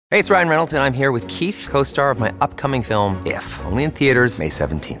Hey, it's Ryan Reynolds, and I'm here with Keith, co-star of my upcoming film, If, only in theaters May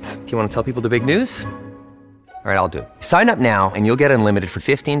 17th. Do you want to tell people the big news? All right, I'll do it. Sign up now and you'll get unlimited for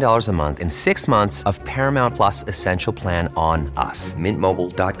 $15 a month and 6 months of Paramount Plus Essential Plan on us.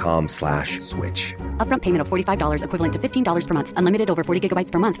 MintMobile.com/switch. Upfront payment of $45 equivalent to $15 per month. Unlimited over 40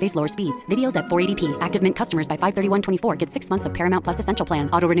 gigabytes per month. Face lower speeds. Videos at 480p. Active Mint customers by 531.24 get 6 months of Paramount Plus Essential Plan.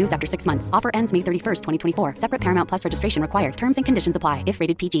 Auto renews after 6 months. Offer ends May 31st, 2024. Separate Paramount Plus registration required. Terms and conditions apply if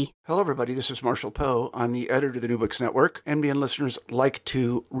rated PG. Hello, everybody. This is Marshall Poe. I'm the editor of the New Books Network. NBN listeners like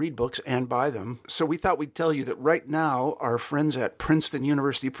to read books and buy them. So we thought we'd tell you that right now, our friends at Princeton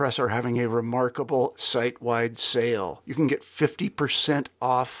University Press are having a remarkable site-wide sale. You can get 50%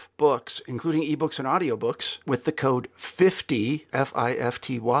 off books, including ebooks and audiobooks, with the code 50,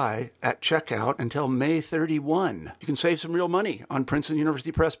 F-I-F-T-Y, at checkout until May 31. You can save some real money on Princeton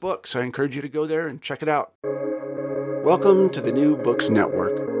University Press books. I encourage you to go there and check it out. Welcome to the New Books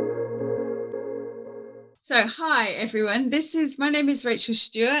Network. So, hi everyone. My name is Rachel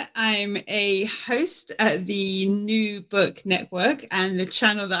Stewart. I'm a host at the New Book Network, and the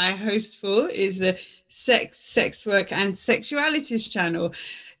channel that I host for is the Sex Work and Sexualities channel.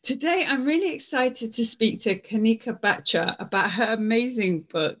 Today, I'm really excited to speak to Kanika Batra about her amazing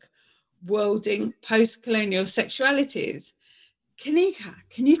book, Worlding Post-Colonial Sexualities. Kanika,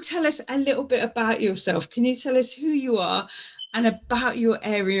 can you tell us a little bit about yourself? Can you tell us who you are and about your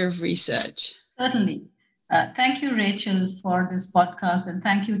area of research? Certainly. Thank you, Rachel, for this podcast, and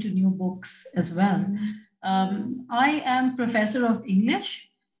thank you to New Books as well. I am professor of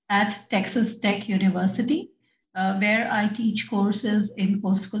English at Texas Tech University, where I teach courses in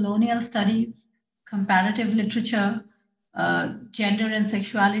postcolonial studies, comparative literature, gender and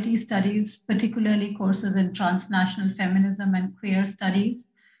sexuality studies, particularly courses in transnational feminism and queer studies.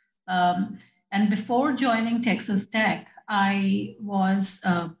 And before joining Texas Tech, I was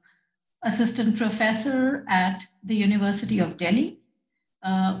assistant professor at the University of Delhi,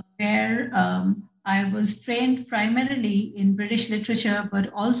 where I was trained primarily in British literature,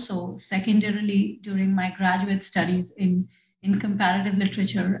 but also secondarily during my graduate studies in comparative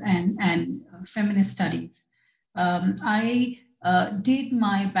literature and feminist studies. I did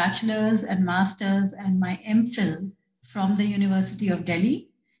my bachelor's and master's and my MPhil from the University of Delhi.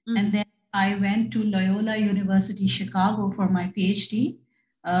 And then I went to Loyola University, Chicago for my PhD,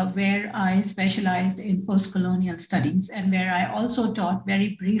 where I specialized in postcolonial studies and where I also taught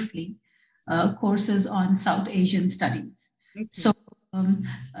very briefly courses on South Asian studies. Okay. So,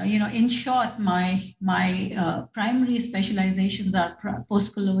 in short, my primary specializations are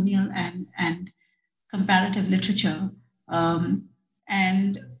postcolonial and comparative literature,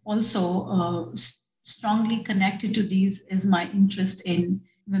 and also strongly connected to these is my interest in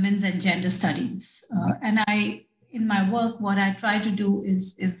women's and gender studies. In my work, what I try to do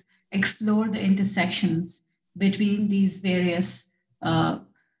is explore the intersections between these various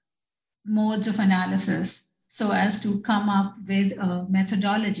modes of analysis so as to come up with a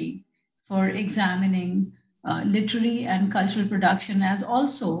methodology for examining literary and cultural production as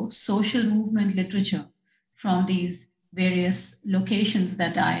also social movement literature from these various locations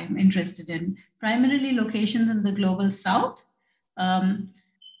that I am interested in, primarily locations in the global South.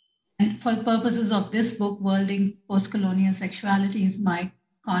 And for purposes of this book, Worlding Postcolonial Sexualities, my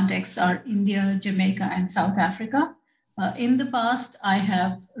contexts are India, Jamaica, and South Africa. In the past, I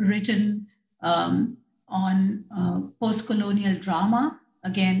have written on postcolonial drama,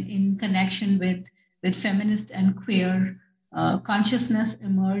 again, in connection with feminist and queer consciousness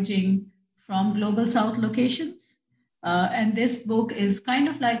emerging from global South locations. And this book is kind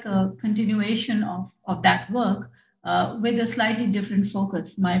of like a continuation of that work, with a slightly different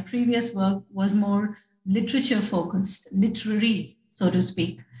focus. My previous work was more literature focused, literary, so to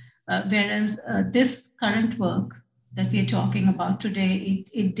speak, whereas this current work that we're talking about today,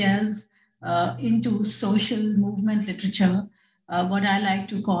 it delves into social movement literature, what I like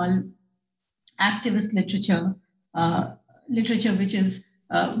to call activist literature, literature which is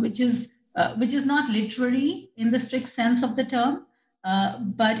not literary in the strict sense of the term,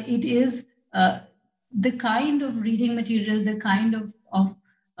 but it is the kind of reading material, the kind of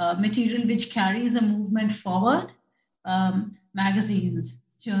material which carries a movement forward, magazines,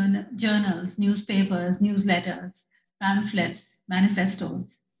 journals, newspapers, newsletters, pamphlets,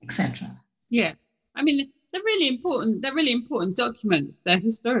 manifestos, etc. Yeah, I mean, they're really important documents. They're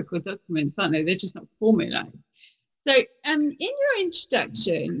historical documents, aren't they? They're just not formalized. So in your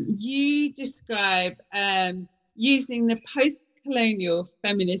introduction, you describe using the post-colonial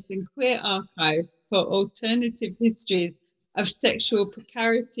feminist and queer archives for alternative histories of sexual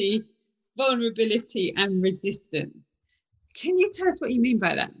precarity, vulnerability, and resistance. Can you tell us what you mean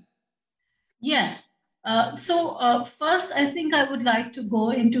by that? Yes. First, I think I would like to go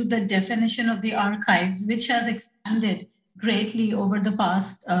into the definition of the archives, which has expanded greatly over the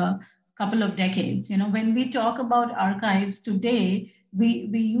past couple of decades. When we talk about archives today, we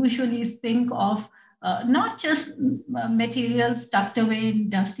usually think of not just materials tucked away in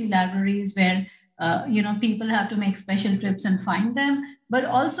dusty libraries where people have to make special trips and find them, but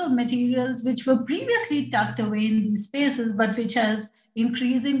also materials which were previously tucked away in these spaces, but which have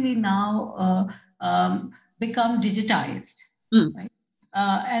increasingly now become digitized. Right?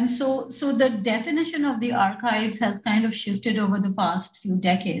 And so the definition of the archives has kind of shifted over the past few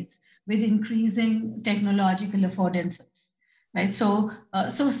decades with increasing technological affordances. Right. So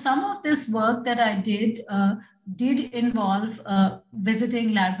some of this work that I did involve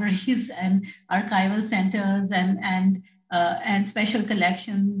visiting libraries and archival centers and special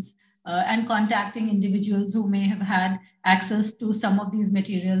collections and contacting individuals who may have had access to some of these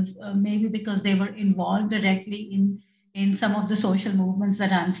materials, maybe because they were involved directly in some of the social movements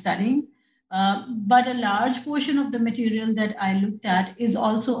that I'm studying. But a large portion of the material that I looked at is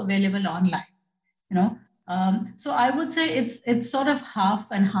also available online. So I would say it's sort of half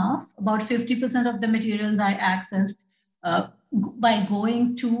and half. About 50% of the materials I accessed by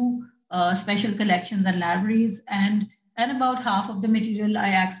going to special collections and libraries, and about half of the material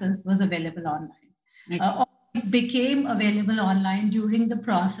I accessed was available online. It became available online during the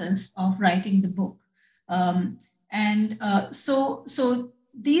process of writing the book. So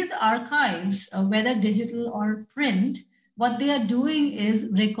these archives, whether digital or print, what they are doing is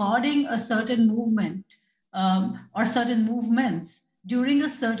recording a certain movement or certain movements during a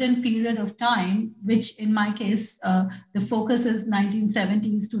certain period of time, which in my case, the focus is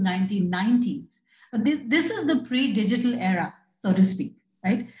 1970s to 1990s. But this is the pre-digital era, so to speak,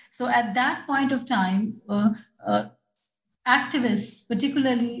 right? So at that point of time, activists,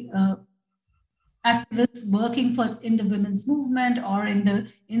 particularly activists working in the women's movement or in the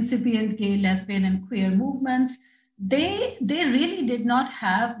incipient gay, lesbian, and queer movements, they really did not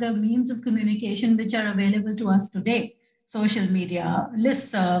have the means of communication which are available to us today. Social media,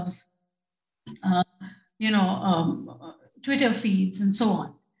 listservs, Twitter feeds, and so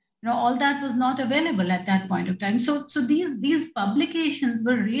on. All that was not available at that point of time. So these publications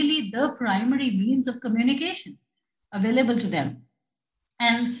were really the primary means of communication available to them.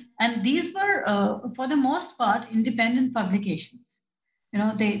 And these were, for the most part, independent publications.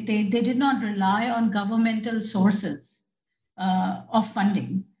 They did not rely on governmental sources of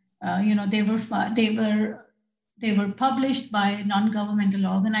funding. They were published by non-governmental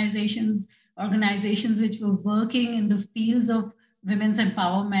organizations which were working in the fields of women's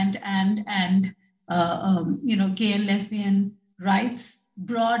empowerment and gay and lesbian rights,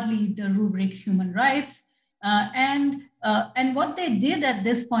 broadly the rubric human rights. And what they did at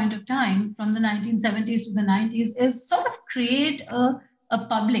this point of time, from the 1970s to the 90s, is sort of create a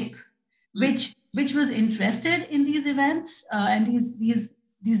public which was interested in these events and these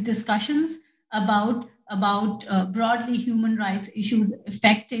discussions about broadly human rights issues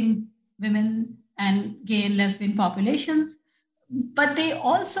affecting women and gay and lesbian populations. But they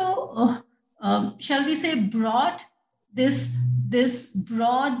also, shall we say, brought this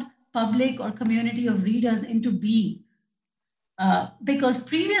broad public or community of readers into being. Because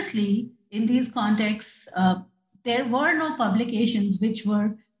previously, in these contexts, there were no publications which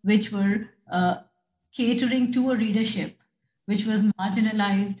were catering to a readership which was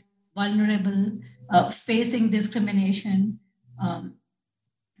marginalized, vulnerable, facing discrimination,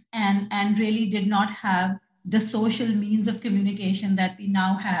 and really did not have the social means of communication that we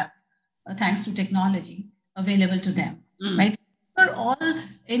now have, thanks to technology, available to them. Right? They're all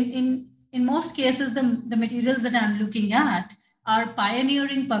in most cases, the materials that I'm looking at are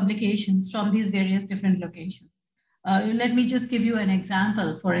pioneering publications from these various different locations. Let me just give you an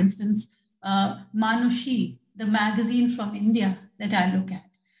example. For instance, Manushi, the magazine from India that I look at.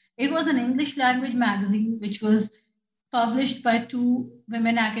 It was an English language magazine which was published by two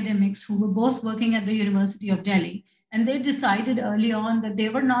women academics who were both working at the University of Delhi. And they decided early on that they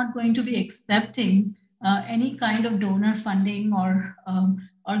were not going to be accepting any kind of donor funding or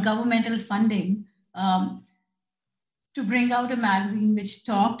governmental funding to bring out a magazine which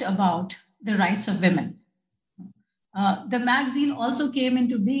talked about the rights of women. The magazine also came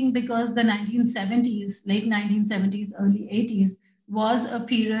into being because the 1970s, late 1970s, early 80s, was a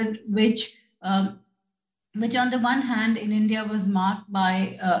period which on the one hand in India was marked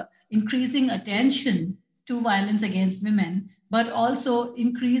by increasing attention to violence against women, but also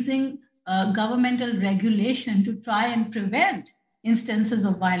increasing governmental regulation to try and prevent instances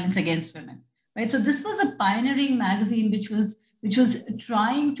of violence against women. right? So this was a pioneering magazine which was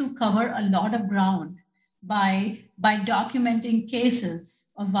trying to cover a lot of ground by documenting cases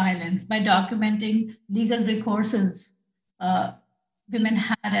of violence, by documenting legal recourses women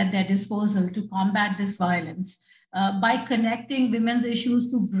had at their disposal to combat this violence, by connecting women's issues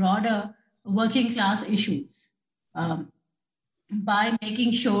to broader working class issues, by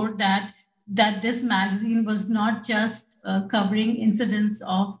making sure that this magazine was not just covering incidents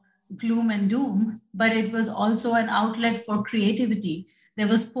of gloom and doom, but it was also an outlet for creativity. There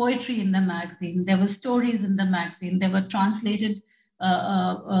was poetry in the magazine. There were stories in the magazine. There were translated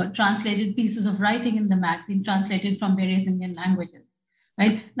pieces of writing in the magazine, translated from various Indian languages.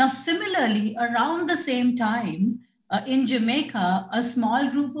 Right now, similarly, around the same time, in Jamaica, a small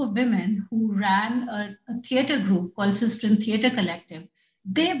group of women who ran a theater group called Sistren Theater Collective,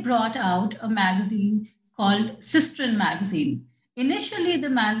 they brought out a magazine called Sistren Magazine. Initially, the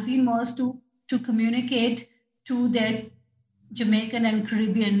magazine was to communicate to their Jamaican and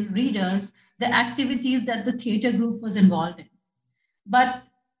Caribbean readers the activities that the theater group was involved in. But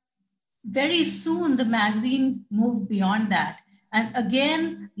very soon, the magazine moved beyond that. And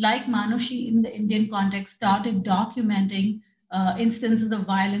again, like Manushi in the Indian context, started documenting instances of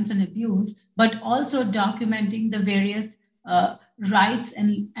violence and abuse, but also documenting the various rights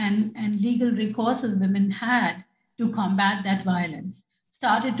and legal recourses women had to combat that violence.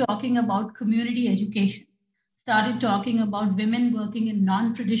 Started talking about community education, started talking about women working in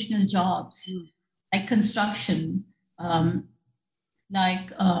non-traditional jobs, like construction,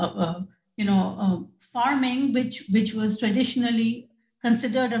 farming, which was traditionally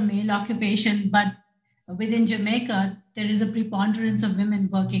considered a male occupation, but within Jamaica, there is a preponderance of women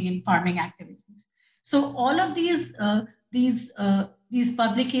working in farming activities. So all of these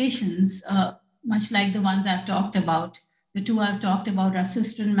publications, much like the ones I've talked about, the two I've talked about are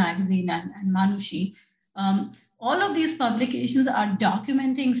Sistren Magazine and Manushi. All of these publications are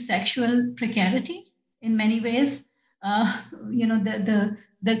documenting sexual precarity in many ways. The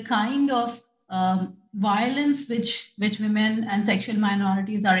kind of violence which women and sexual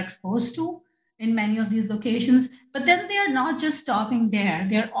minorities are exposed to in many of these locations. But then they are not just stopping there.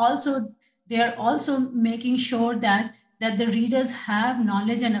 They're also making sure that the readers have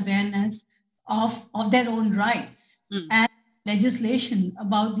knowledge and awareness of their own rights and legislation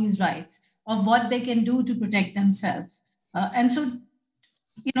about these rights, of what they can do to protect themselves. And so,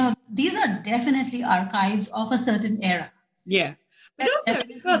 these are definitely archives of a certain era. Yeah. But also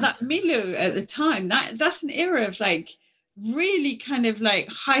as well, that milieu at the time, that's an era of like really kind of like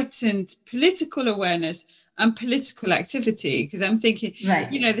heightened political awareness and political activity. Because I'm thinking, right,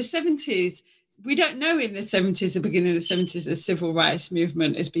 the 70s, we don't know in the 70s, the beginning of the 70s, the civil rights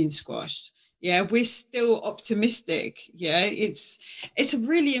movement has been squashed. Yeah, we're still optimistic. Yeah, it's a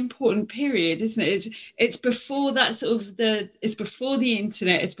really important period, isn't it? It's before that it's before the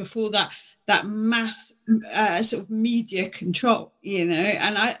internet, it's before that mass sort of media control,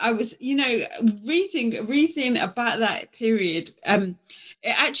 and I was, reading about that period. It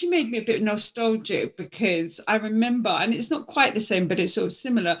actually made me a bit nostalgic, because I remember, and it's not quite the same, but it's sort of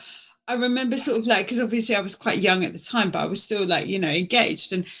similar. I remember sort of like, because obviously I was quite young at the time, but I was still like,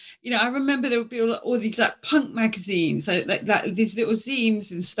 engaged. And, I remember there would be all these like punk magazines, like these little zines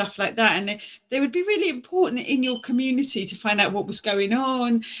and stuff like that. And they would be really important in your community to find out what was going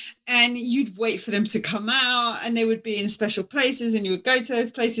on. And you'd wait for them to come out, and they would be in special places, and you would go to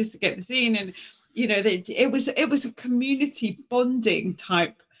those places to get the zine. And, it was a community bonding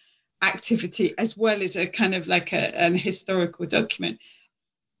type activity, as well as a kind of like an historical document.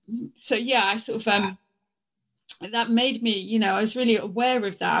 So yeah, I sort of that made me, I was really aware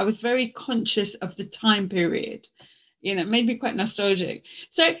of that. I was very conscious of the time period. It made me quite nostalgic.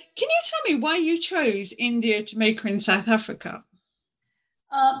 So can you tell me why you chose India, Jamaica, and South Africa?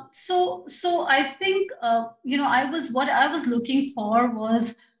 So I think what I was looking for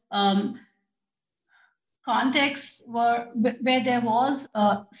was contexts where there was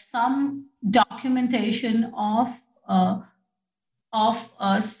some documentation of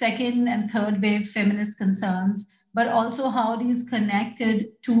second and third wave feminist concerns, but also how these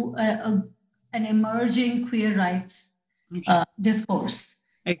connected to an emerging queer rights discourse.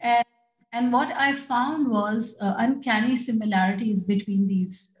 Okay. And what I found was uncanny similarities between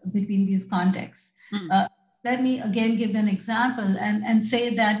these contexts. Let me again give an example and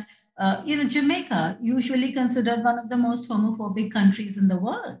say that Jamaica, usually considered one of the most homophobic countries in the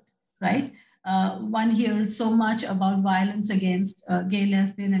world, right? One hears so much about violence against gay,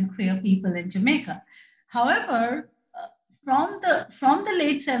 lesbian, and queer people in Jamaica. However, from the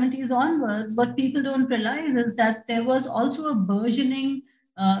late 70s onwards, what people don't realize is that there was also a burgeoning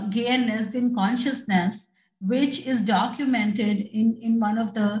gay and lesbian consciousness, which is documented in one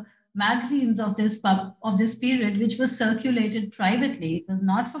of the magazines of this period, which was circulated privately. It was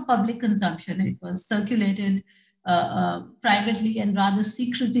not for public consumption. It was circulated privately and rather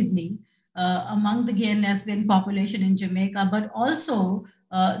secretively among the gay and lesbian population in Jamaica, but also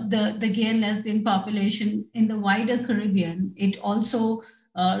the gay and lesbian population in the wider Caribbean. It also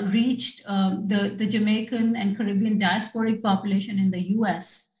reached the Jamaican and Caribbean diasporic population in the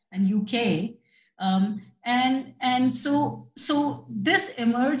US and UK. And so this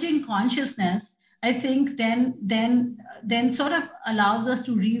emerging consciousness, I think, then sort of allows us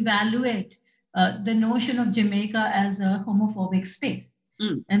to reevaluate the notion of Jamaica as a homophobic space.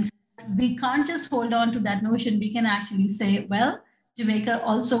 And so we can't just hold on to that notion. We can actually say, well, Jamaica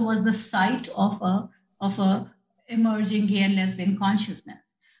also was the site of a emerging gay and lesbian consciousness.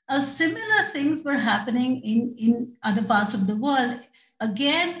 Similar things were happening in other parts of the world.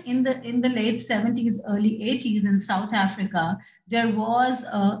 Again, in the late 70s, early 80s in South Africa, there was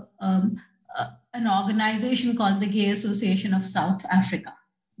an organization called the Gay Association of South Africa.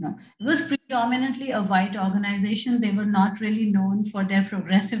 It was predominantly a white organization. They were not really known for their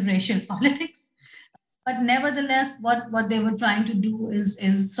progressive racial politics. But nevertheless, what they were trying to do is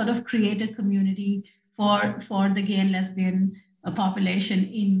sort of create a community for the gay and lesbian population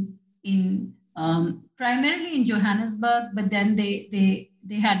in primarily in Johannesburg, but then they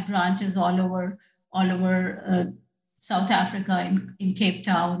had branches all over South Africa, in Cape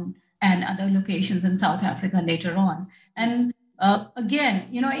Town and other locations in South Africa later on. And again,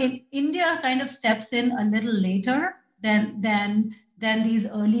 India kind of steps in a little later than these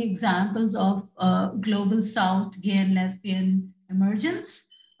early examples of global South gay and lesbian emergence,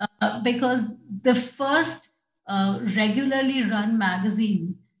 because the first regularly run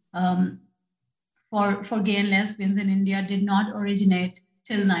magazine for gay and lesbians in India did not originate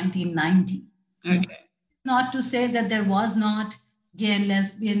till 1990. Okay. Not to say that there was not gay and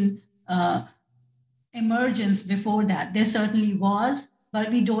lesbian emergence before that. There certainly was,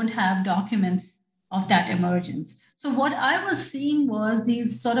 but we don't have documents of that emergence. So what I was seeing was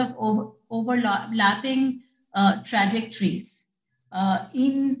these sort of overlapping trajectories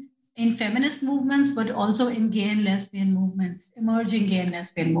in feminist movements, but also in gay and lesbian movements, emerging gay and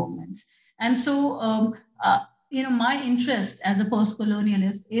lesbian movements. And so, my interest as a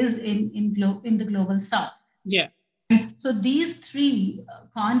post-colonialist is in the global South. Yeah. So these three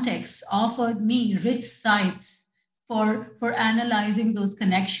contexts offered me rich sites for analyzing those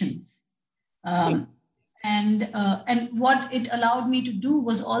connections. And what it allowed me to do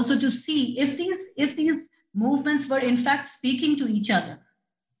was also to see if these movements were in fact speaking to each other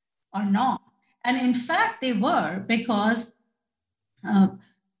or not. And in fact, they were, because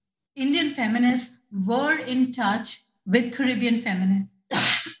Indian feminists were in touch with Caribbean feminists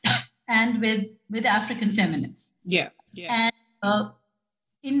and with African feminists. Yeah. And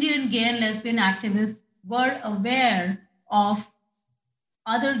Indian gay and lesbian activists were aware of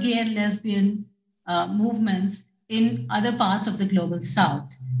other gay and lesbian movements in other parts of the global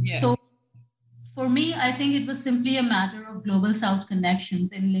South. Yeah. So for me, I think it was simply a matter of global South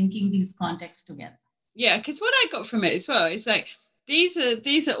connections and linking these contexts together. Yeah, because what I got from it as well is like,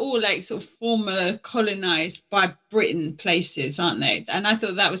 these are all like sort of former colonized by Britain places, aren't they? And I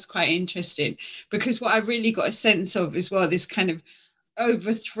thought that was quite interesting, because what I really got a sense of as well, this kind of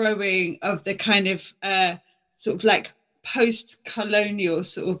overthrowing of the kind of sort of like post-colonial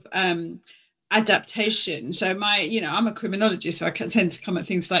sort of adaptation. So I'm a criminologist, so I can tend to come at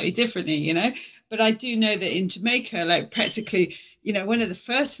things slightly differently, but I do know that in Jamaica, like practically, one of the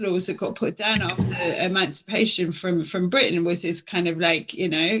first laws that got put down after emancipation from Britain was this kind of like,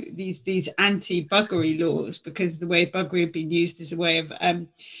 these anti-buggery laws, because the way buggery had been used as a way of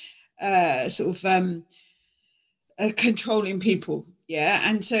controlling people. Yeah.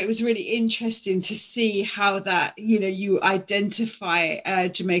 And so it was really interesting to see how that, you identify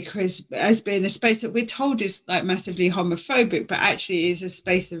Jamaica as being a space that we're told is like massively homophobic, but actually is a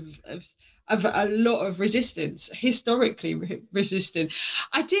space of a lot of resistance, historically resistant.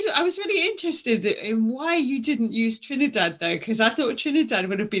 I was really interested in why you didn't use Trinidad, though, because I thought Trinidad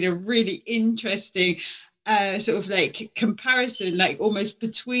would have been a really interesting sort of like comparison, like almost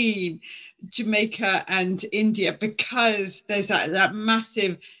between Jamaica and India, because there's that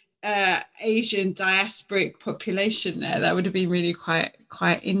massive Asian diasporic population there. That would have been really quite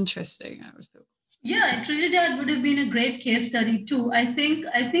interesting, I would thought. Yeah, Trinidad would have been a great case study too. I think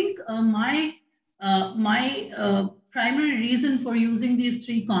my primary reason for using these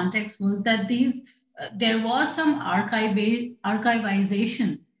three contexts was that there was some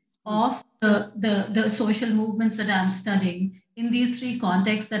archivization of the social movements that I'm studying in these three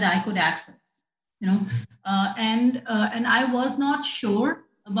contexts that I could access. And I was not sure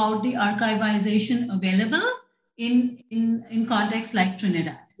about the archivization available in contexts like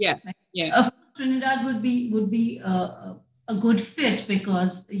Trinidad. Yeah, yeah. Of course, Trinidad would be a good fit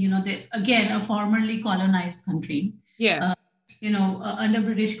because they, again, a formerly colonized country. Yeah. Under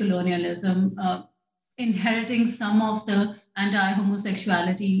British colonialism, inheriting some of the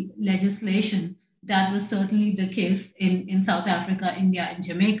anti-homosexuality legislation that was certainly the case in South Africa, India, and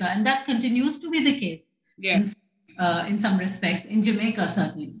Jamaica, and that continues to be the case. Yeah. In some respects, in Jamaica,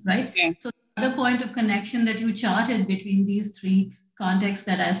 certainly, right? Yeah. So the point of connection that you charted between these three contexts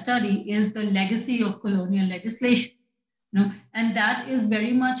that I study is the legacy of colonial legislation. And that is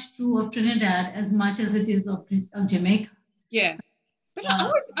very much true of Trinidad as much as it is of Jamaica. Yeah. But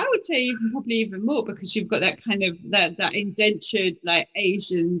I would say probably even more, because you've got that kind of that indentured, like,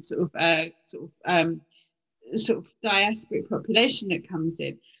 Asian sort of diasporic population that comes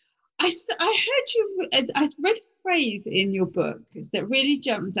in. I read a phrase in your book that really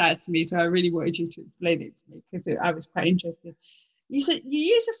jumped out to me, so I really wanted you to explain it to me because I was quite interested. You said you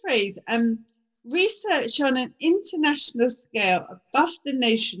use a phrase, research on an international scale above the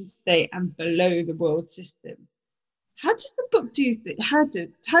nation state and below the world system. How does the book do this? How does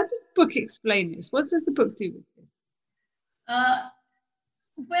the book explain this? What does the book do with this?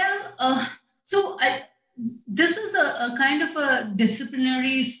 This is a kind of a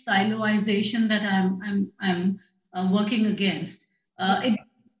disciplinary siloization that I'm working against. It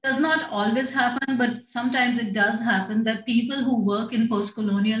does not always happen, but sometimes it does happen that people who work in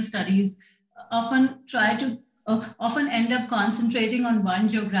post-colonial studies often end up concentrating on one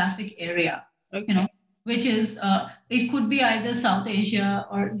geographic area. Okay. Which is, it could be either South Asia,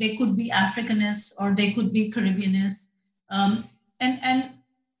 or they could be Africanists, or they could be Caribbeanists. And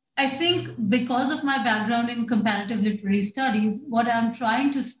I think because of my background in comparative literary studies, what I'm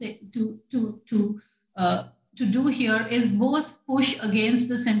trying to do here is both push against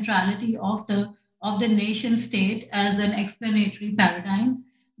the centrality of the nation state as an explanatory paradigm,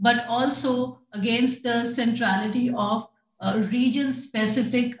 but also against the centrality of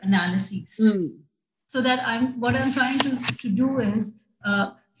region-specific analyses. Mm. So that what I'm trying to do is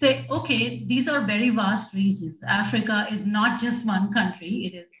say, okay, these are very vast regions. Africa is not just one country,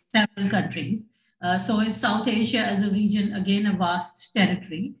 it is several countries. So is South Asia as a region, again, a vast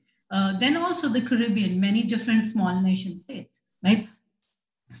territory. Then also the Caribbean, many different small nation states, right?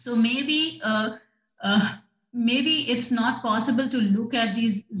 So maybe it's not possible to look at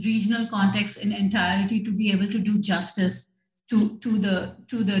these regional contexts in entirety to be able to do justice to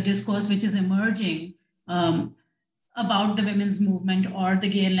the discourse which is emerging about the women's movement or the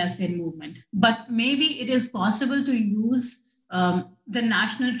gay and lesbian movement. But maybe it is possible to use the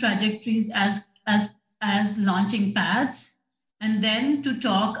national trajectories as launching pads, and then to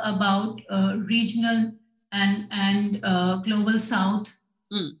talk about regional and global South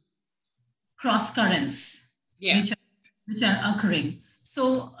cross currents, which are occurring.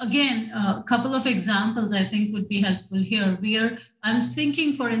 So again, a couple of examples I think would be helpful here. I'm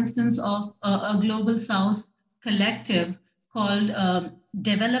thinking, for instance, of a Global South collective called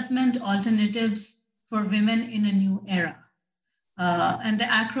Development Alternatives for Women in a New Era. And the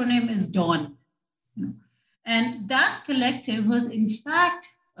acronym is DAWN. And that collective was, in fact,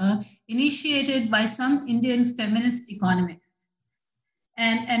 initiated by some Indian feminist economists.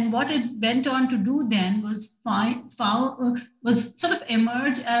 And what it went on to do then was sort of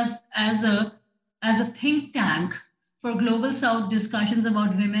emerge as a think tank for Global South discussions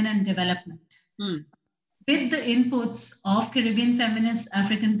about women and development, with the inputs of Caribbean feminists,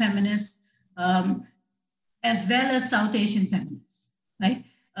 African feminists, as well as South Asian feminists, right?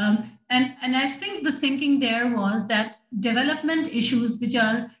 And I think the thinking there was that development issues, which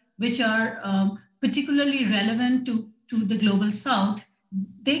are particularly relevant to the Global South,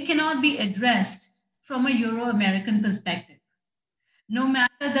 they cannot be addressed from a Euro-American perspective. No matter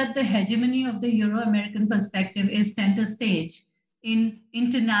that the hegemony of the Euro-American perspective is center stage in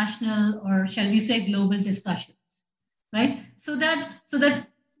international, or shall we say global discussions, right? So that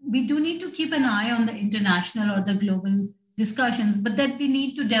we do need to keep an eye on the international or the global discussions, but that we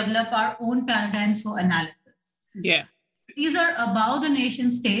need to develop our own paradigms for analysis. Yeah. These are above the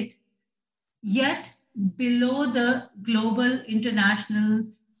nation state, yet below the global international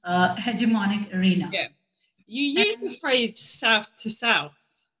hegemonic arena. Yeah. You use the phrase south to south,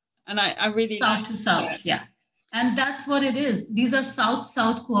 and I really south to south, that. Yeah. And that's what it is. These are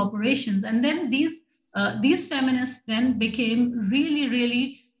South-South cooperations. And then these feminists then became really,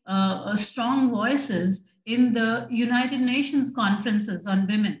 really strong voices in the United Nations conferences on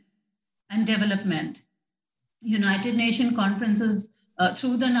women and development. United Nations conferences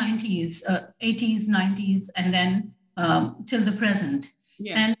through the 90s, 80s, 90s, and then till the present.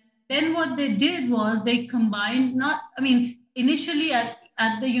 Yeah. And then what they did was they combined, initially at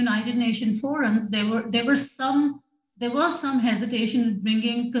the United Nations forums, there was some hesitation in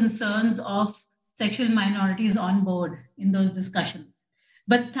bringing concerns of sexual minorities on board in those discussions.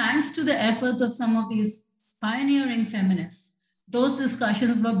 But thanks to the efforts of some of these pioneering feminists, those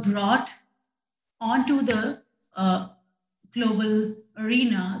discussions were brought onto the global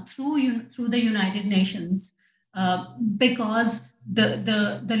arena through the United Nations, because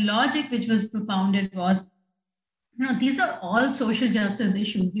the logic which was propounded was, these are all social justice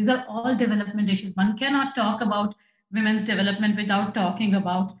issues. These are all development issues. One cannot talk about women's development without talking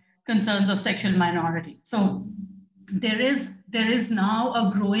about concerns of sexual minorities. So there is now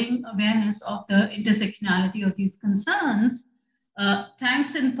a growing awareness of the intersectionality of these concerns,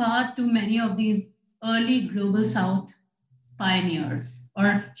 thanks in part to many of these early Global South pioneers,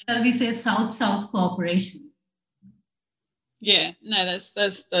 or shall we say South-South cooperation. Yeah, no,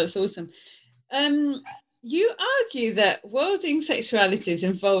 that's awesome. You argue that worlding sexualities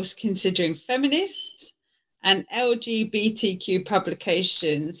involves considering feminist and LGBTQ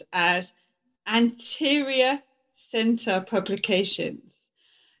publications as anterior center publications.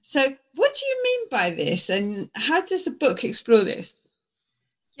 So what do you mean by this, and how does the book explore this?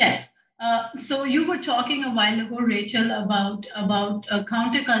 Yes. So you were talking a while ago, Rachel, about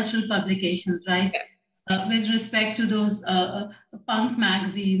countercultural publications, right? With respect to those punk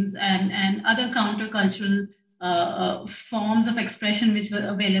magazines and other countercultural forms of expression which were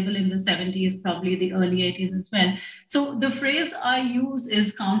available in the 70s, probably the early 80s as well. So the phrase I use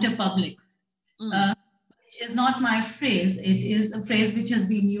is counterpublics, which is not my phrase. It is a phrase which has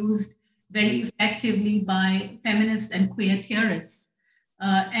been used very effectively by feminists and queer theorists.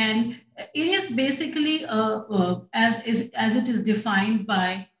 And it is basically, as it is defined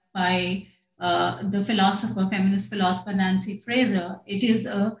by the feminist philosopher Nancy Fraser, it is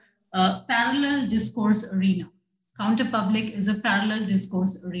a parallel discourse arena. Counterpublic is a parallel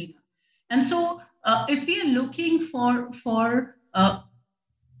discourse arena. And so if we are looking for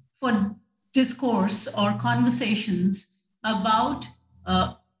discourse or conversations about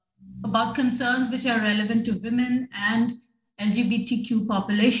concerns which are relevant to women and LGBTQ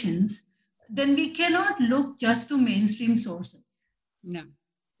populations, then we cannot look just to mainstream sources. No.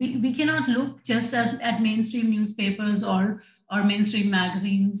 We cannot look just at mainstream newspapers or mainstream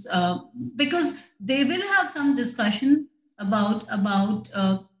magazines, because they will have some discussion about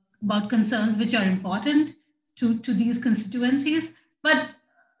concerns which are important to these constituencies, but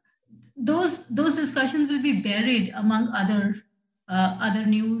those discussions will be buried among other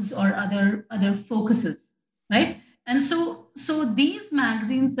news or other focuses, right? And so these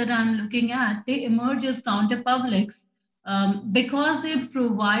magazines that I'm looking at, they emerge as counterpublics because they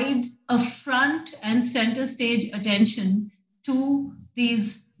provide a front and center stage attention to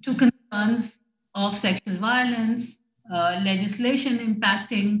concerns of sexual violence, legislation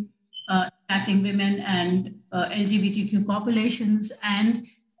impacting women and LGBTQ populations, and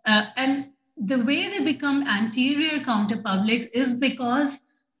the way they become anterior counterpublic is because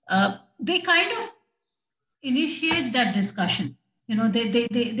they kind of initiate that discussion.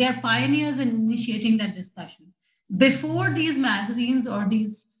 They are pioneers in initiating that discussion. Before these magazines or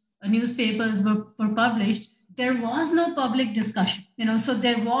these newspapers were published, there was no public discussion. So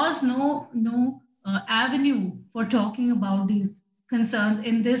there was no avenue for talking about these concerns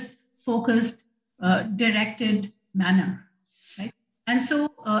in this focused, directed manner, right? And so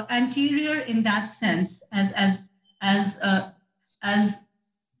anterior in that sense, as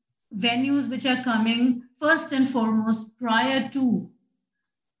venues which are coming first and foremost prior to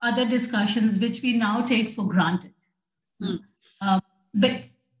other discussions which we now take for granted. But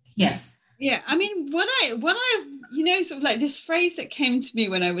yes. Yeah, I mean, what I sort of like this phrase that came to me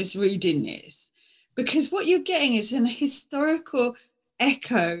when I was reading this, because what you're getting is an historical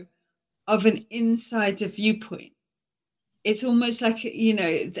echo of an insider viewpoint. It's almost like,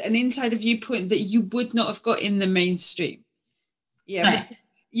 an insider viewpoint that you would not have got in the mainstream. Yeah. Right.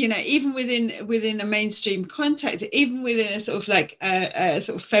 Even within a mainstream context, even within a sort of like a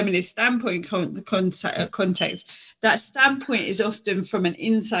sort of feminist standpoint context, that standpoint is often from an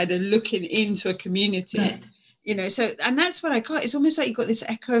insider looking into a community. Right. So, and that's what I got. It's almost like you got this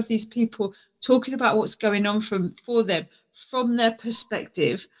echo of these people talking about what's going on for them from their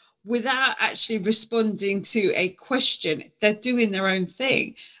perspective, without actually responding to a question. They're doing their own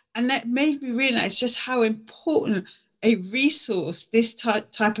thing, and that made me realize just how important a resource this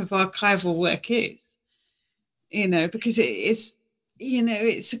type of archival work is, because it is,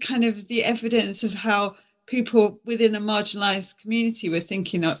 it's a kind of the evidence of how people within a marginalized community were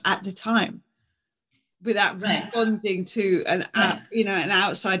thinking of at the time, without responding to an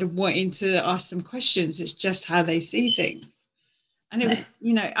outsider wanting to ask them questions. It's just how they see things. And it was,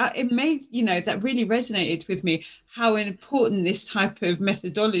 it made, that really resonated with me, how important this type of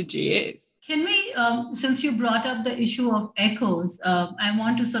methodology is. Can we, since you brought up the issue of echoes, I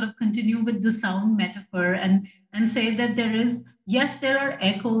want to sort of continue with the sound metaphor and say that there are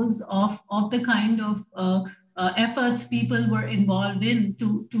echoes of the kind of efforts people were involved in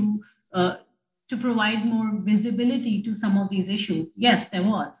to provide more visibility to some of these issues. Yes, there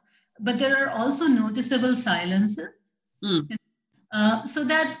was. But there are also noticeable silences. So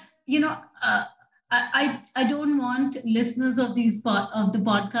that, I don't want listeners of the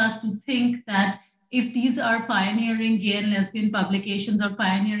podcast to think that if these are pioneering gay and lesbian publications or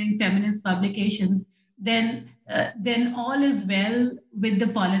pioneering feminist publications, then all is well with the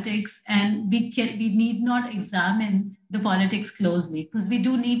politics, and we need not examine the politics closely, because we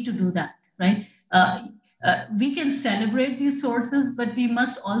do need to do that, right? We can celebrate these sources, but we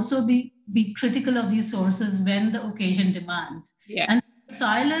must also be critical of these sources when the occasion demands. Yeah. And the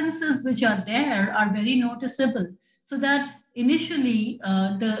silences which are there are very noticeable. So that initially,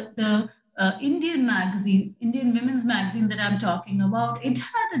 the Indian women's magazine that I'm talking about, it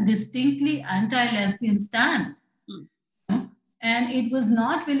had a distinctly anti-lesbian stand. And it was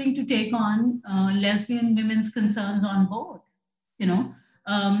not willing to take on lesbian women's concerns on board.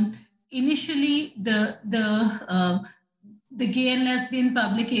 Initially, the gay and lesbian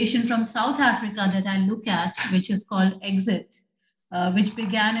publication from South Africa that I look at, which is called Exit, which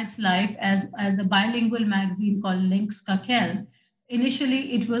began its life as a bilingual magazine called Links Kakel.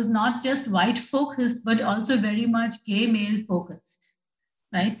 Initially, it was not just white focused, but also very much gay male focused,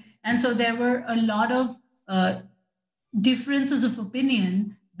 right? And so there were a lot of differences of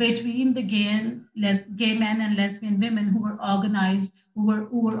opinion between the gay men and lesbian women who were organized, who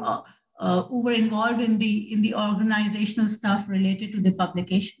were involved in the organizational stuff related to the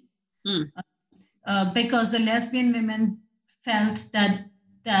publication, because the lesbian women felt that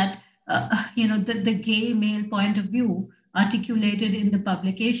the gay male point of view articulated in the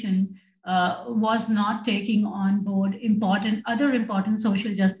publication was not taking on board other important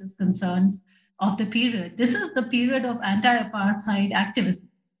social justice concerns of the period. This is the period of anti-apartheid activism,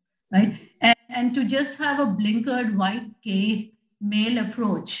 right? And to just have a blinkered white gay male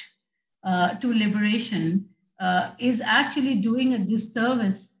approach to liberation is actually doing a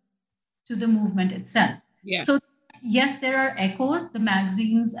disservice to the movement itself. Yeah. So yes, there are echoes. The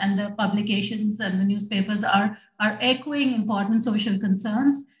magazines and the publications and the newspapers are echoing important social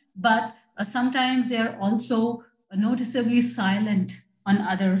concerns, but sometimes they're also noticeably silent on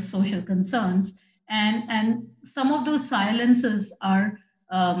other social concerns. And some of those silences are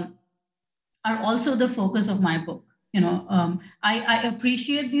also the focus of my book. I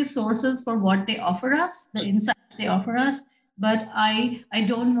appreciate these sources for what they offer us, the insights they offer us, but I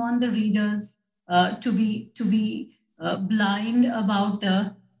don't want the readers to be blind about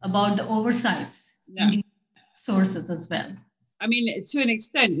the oversights in these sources as well. I mean, to an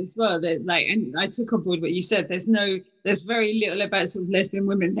extent as well, that and I took on board what you said. There's very little about sort of lesbian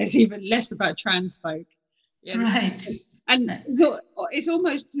women. There's even less about trans folk. Right. And so it's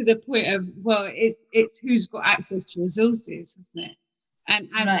almost to the point of, well, it's who's got access to resources, isn't it? And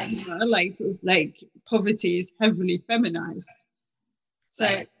right. Poverty is heavily feminized. So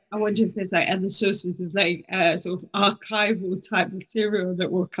right. I wonder if there's other sources of sort of archival type material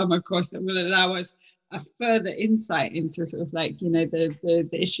that we'll come across that will allow us a further insight into sort of the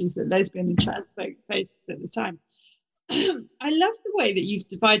issues that lesbian and trans folk faced at the time. I love the way that you've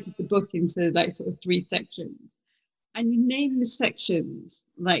divided the book into sort of 3 sections, and you name the sections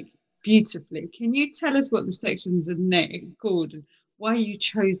beautifully. Can you tell us what the sections are called and why you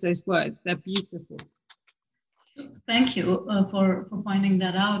chose those words? They're beautiful. Thank you for pointing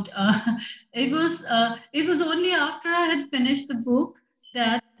that out. It was only after I had finished the book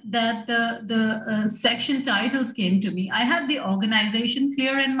that the section titles came to me. I had the organization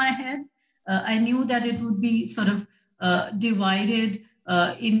clear in my head. I knew that it would be sort of divided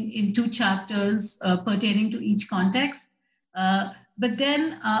in 2 chapters pertaining to each context. But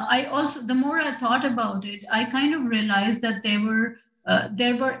then I also, the more I thought about it, I kind of realized that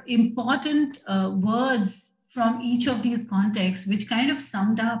there were important words from each of these contexts, which kind of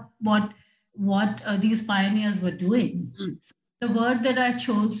summed up what these pioneers were doing. So the word that I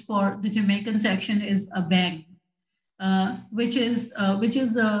chose for the Jamaican section is abeng, which is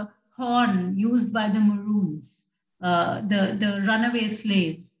a horn used by the Maroons, the runaway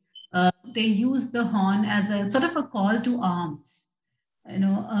slaves. They used the horn as a sort of a call to arms,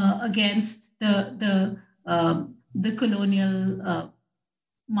 against the the colonial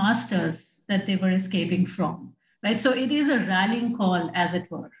masters that they were escaping from, right? So it is a rallying call, as it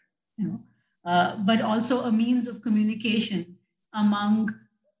were, but also a means of communication among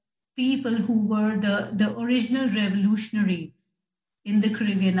people who were the original revolutionaries in the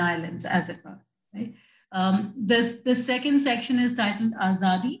Caribbean islands, as it were, right? The second section is titled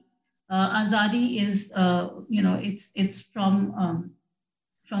Azadi. Azadi is, it's from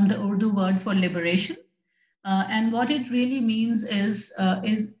the Urdu word for liberation. And what it really means is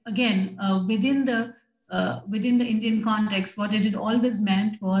again, within the Indian context, what it had always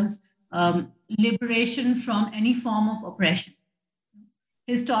meant was liberation from any form of oppression.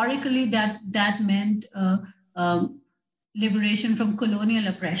 Historically, that meant liberation from colonial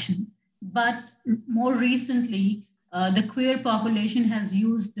oppression. But more recently, the queer population has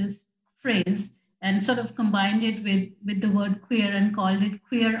used this phrase and sort of combined it with the word queer and called it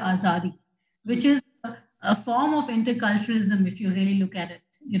queer Azadi, which is a form of interculturalism, if you really look at it.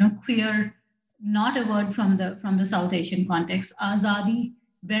 Queer, not a word from the South Asian context. Azadi,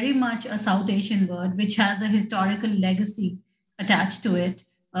 very much a South Asian word, which has a historical legacy attached to it,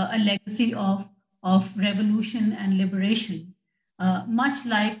 a legacy of revolution and liberation, much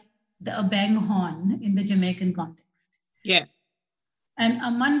like the Abeng horn in the Jamaican context. Yeah. And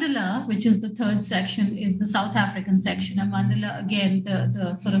a mandala, which is the third section, is the South African section. A mandala, again,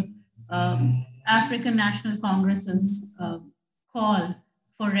 the sort of African National Congress's call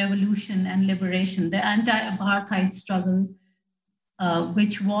for revolution and liberation, the anti-apartheid struggle,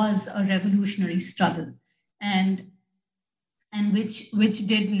 which was a revolutionary struggle, and which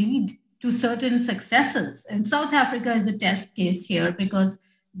did lead to certain successes. And South Africa is a test case here because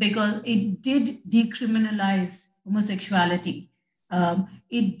it did decriminalize homosexuality.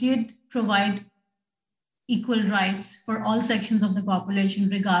 It did provide equal rights for all sections of the population,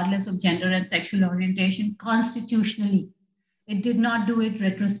 regardless of gender and sexual orientation, constitutionally. It did not do it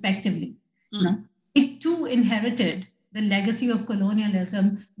retrospectively. It too inherited the legacy of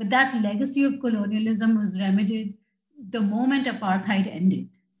colonialism, but that legacy of colonialism was remedied the moment apartheid ended.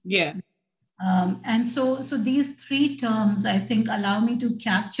 Yeah. And so these three terms, I think, allow me to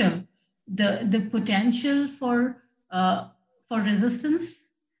capture the potential for resistance,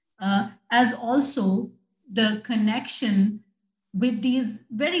 as also the connection with these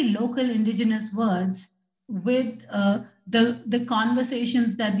very local indigenous words, with the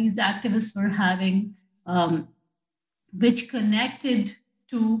conversations that these activists were having, which connected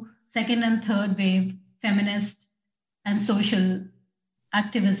to second and third wave feminist and social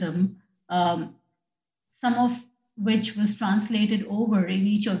activism, some of which was translated over in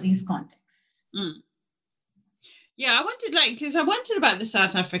each of these contexts. Yeah, I wondered about the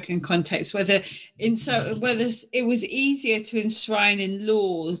South African context, whether it was easier to enshrine in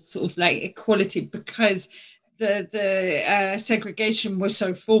laws sort of like equality because the segregation was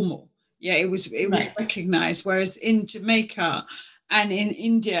so formal. Yeah, it was right. Recognized, whereas in Jamaica and in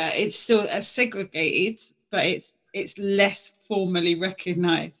India, it's still segregated, but it's less formally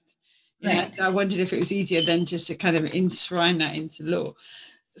recognized. Right. Yeah, so I wondered if it was easier than just to kind of enshrine that into law.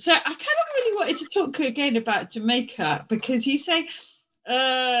 So I kind of really wanted to talk again about Jamaica, because you say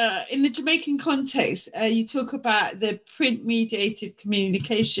in the Jamaican context, you talk about the print-mediated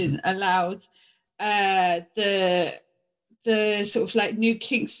communication allowed the sort of like New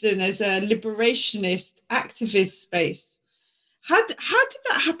Kingston as a liberationist activist space. How did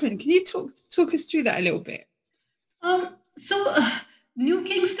that happen? Can you talk us through that a little bit? New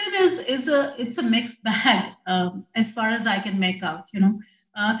Kingston it's a mixed bag as far as I can make out.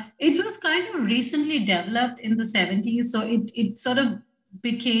 It was kind of recently developed in the 70s, so it sort of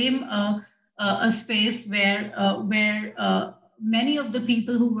became a space where many of the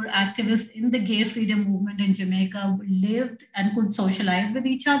people who were activists in the gay freedom movement in Jamaica lived and could socialize with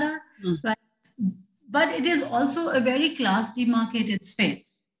each other. Right? But it is also a very class demarcated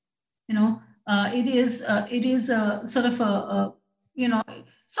space. It is a sort of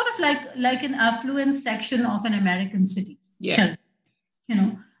like an affluent section of an American city. Yeah.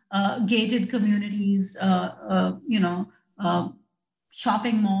 Gated communities,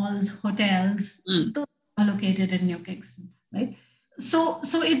 shopping malls, hotels, those are located in New Kingston, right? So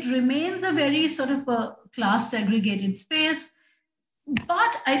it remains a very sort of a class segregated space.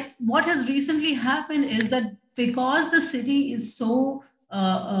 But what has recently happened is that because the city is so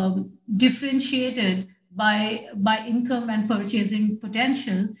differentiated by income and purchasing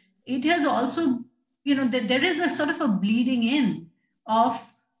potential, it has also, there is a sort of a bleeding in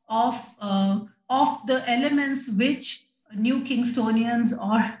of the elements which New Kingstonians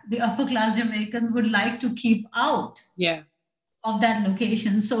or the upper class Jamaicans would like to keep out of that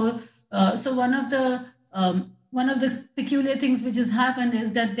location. So one of the one of the peculiar things which has happened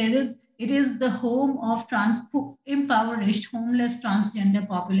is that it is the home of impoverished, homeless transgender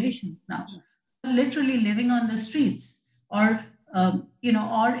populations now, literally living on the streets, or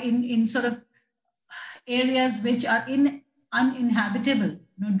or in sort of areas which are uninhabitable,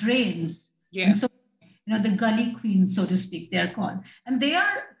 drains. Yeah. And so, the gully queens, so to speak, they are called, and they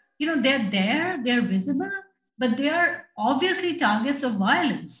are, they're there, they're visible, but they are obviously targets of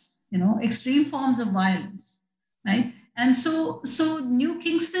violence, extreme forms of violence, right? And so New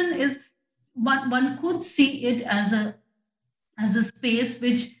Kingston is, one could see it as a space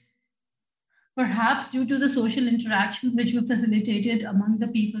which, perhaps due to the social interactions which were facilitated among the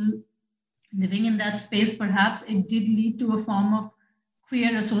people living in that space, perhaps it did lead to a form of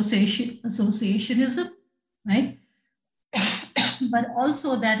queer associationism, right? But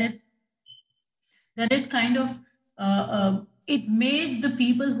also that it kind of it made the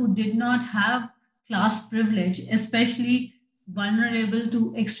people who did not have class privilege especially vulnerable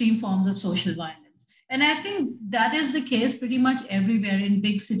to extreme forms of social violence. And I think that is the case pretty much everywhere in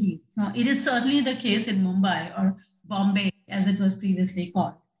big cities. Now, it is certainly the case in Mumbai or Bombay, as it was previously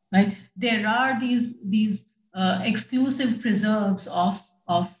called, right? There are these exclusive preserves of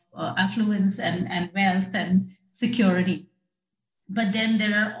affluence and wealth and security. But then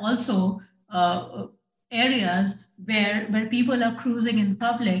there are also areas where people are cruising in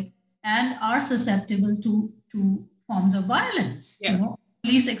public and are susceptible to forms of violence,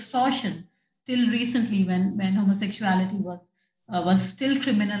 police extortion. Till recently, when homosexuality was still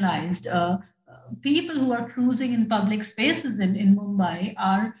criminalized, people who are cruising in public spaces in Mumbai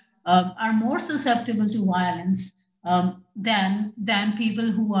are more susceptible to violence than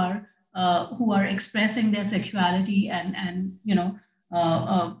people who are expressing their sexuality and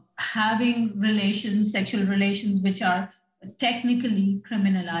having sexual relations which are technically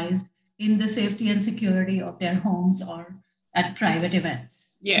criminalized in the safety and security of their homes or at private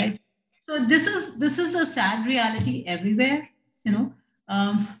events. Yeah. Right? So this is a sad reality everywhere,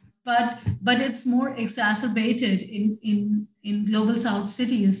 but it's more exacerbated in global South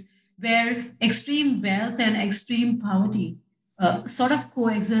cities where extreme wealth and extreme poverty sort of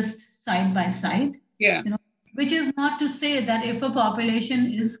coexist side by side. Yeah. Which is not to say that if a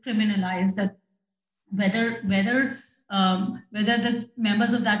population is criminalized, that whether the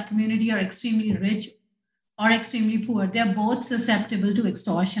members of that community are extremely rich or extremely poor, they're both susceptible to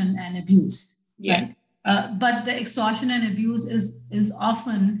extortion and abuse. Yeah. Right? But the extortion and abuse is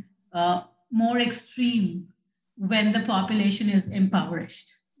often more extreme when the population is impoverished.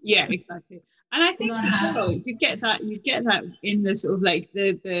 Yeah, exactly. And I think you get that in the sort of like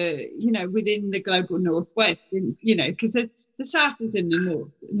the within the global Northwest, because the South is in the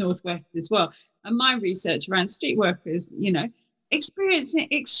Northwest as well. And my research around street workers, experiencing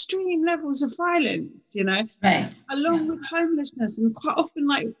extreme levels of violence, right, along with homelessness, and quite often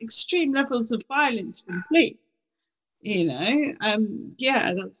like extreme levels of violence from police.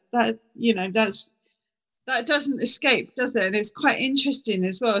 That doesn't escape, does it? And it's quite interesting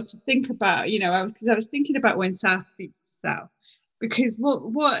as well to think about, because I was thinking about when South speaks to South, because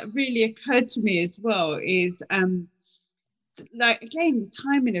what really occurred to me as well is, again, the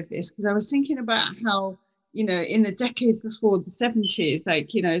timing of this, because I was thinking about how, in the decade before the 70s,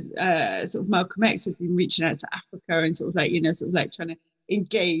 sort of Malcolm X had been reaching out to Africa and sort of like trying to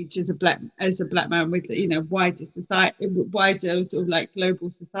engage as a black man with, wider society, wider sort of like global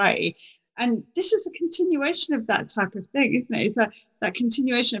society. And this is a continuation of that type of thing, isn't it? It's that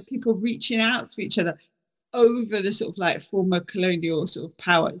continuation of people reaching out to each other over the sort of like former colonial sort of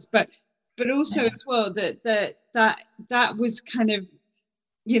powers, but also as well that was kind of,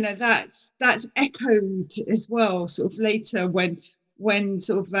 that's echoed as well sort of later when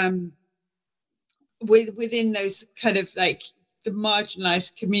sort of within those kind of like the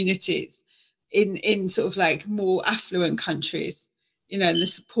marginalized communities in sort of like more affluent countries, and the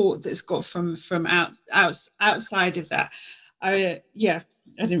support that's got from outside of that. I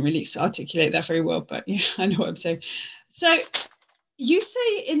didn't really articulate that very well, but yeah, I know what I'm saying. So you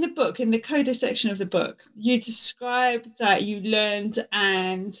say in the book, in the coda section of the book, you describe that you learned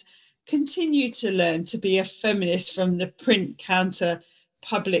and continue to learn to be a feminist from the print counter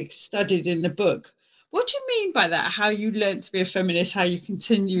public studied in the book. What do you mean by that? How you learned to be a feminist, how you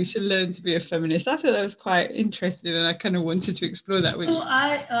continue to learn to be a feminist? I thought that was quite interesting, and I kind of wanted to explore that with you. So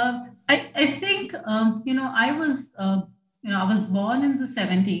I think, I was born in the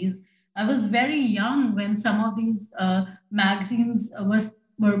 70s. I was very young when some of these magazines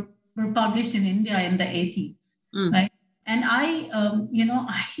were published in India in the 80s, right? And I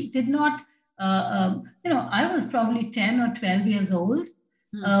did not, I was probably 10 or 12 years old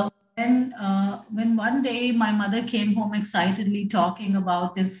when one day my mother came home excitedly talking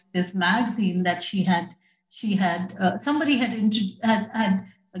about this magazine that she had somebody had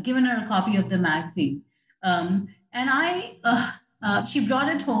given her a copy of the magazine, and she brought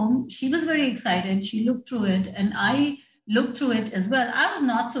it home. She was very excited. She looked through it, and I looked through it as well. I was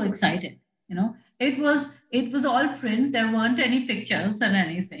not so excited. It was all print. There weren't any pictures and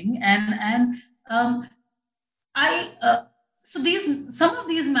anything, and so some of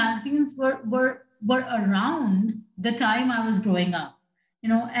these magazines were around the time I was growing up,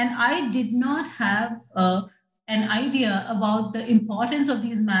 and I did not have an idea about the importance of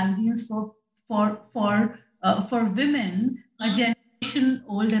these magazines for women a generation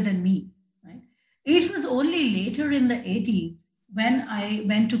older than me. Right? It was only later in the 80s when I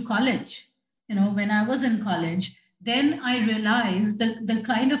went to college. When I was in college, then I realized the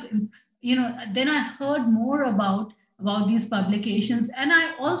kind of then I heard more about these publications, and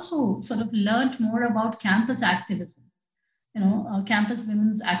I also sort of learned more about campus activism, campus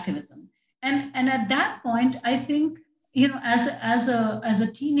women's activism, and at that point, I think as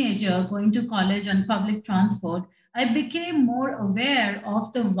a teenager going to college on public transport, I became more aware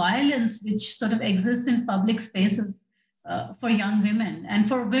of the violence which sort of exists in public spaces for young women and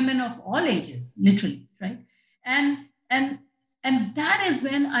for women of all ages, literally, right? And that is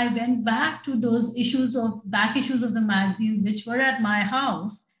when I went back to those issues of the magazines, which were at my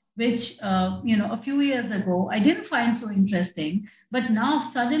house, which, a few years ago, I didn't find so interesting. But now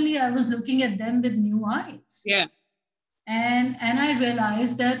suddenly I was looking at them with new eyes. Yeah. And I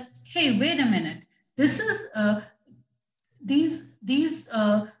realized that, hey, wait a minute. This is, these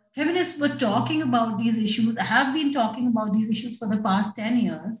feminists were talking about these issues, have been talking about these issues for the past 10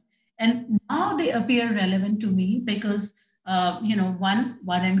 years. And now they appear relevant to me because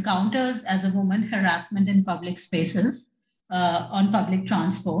one encounters as a woman harassment in public spaces, on public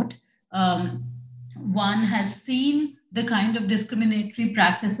transport. One has seen the kind of discriminatory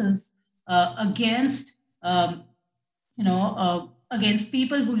practices against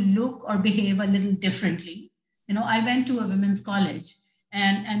people who look or behave a little differently. I went to a women's college,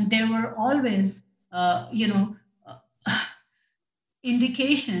 and there were always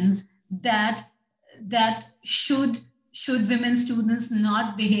indications that should women students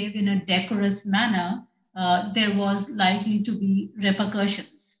not behave in a decorous manner, there was likely to be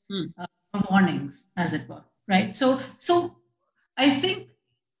repercussions, warnings, as it were, right? So I think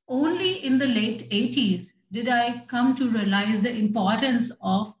only in the late 80s did I come to realize the importance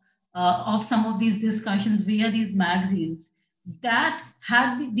of some of these discussions via these magazines.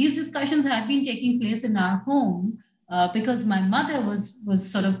 These discussions had been taking place in our home, because my mother was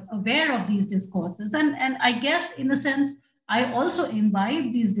sort of aware of these discourses. And I guess, in a sense, I also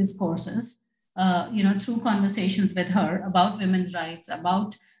imbibed these discourses, through conversations with her about women's rights,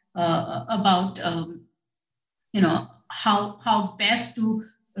 about how best to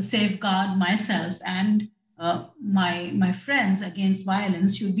safeguard myself and my friends against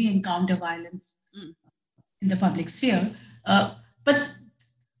violence should we encounter violence in the public sphere. But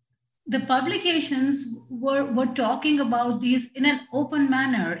the publications were talking about these in an open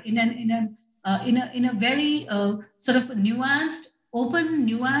manner, in a very sort of nuanced,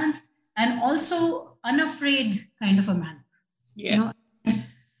 and also unafraid kind of a manner. Yeah.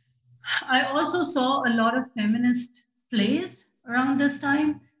 I also saw a lot of feminist plays around this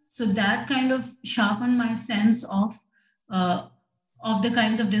time, so that kind of sharpened my sense of the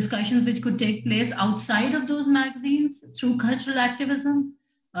kinds of discussions which could take place outside of those magazines through cultural activism.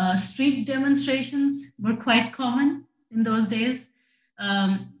 Street demonstrations were quite common in those days.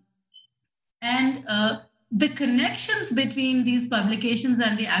 And the connections between these publications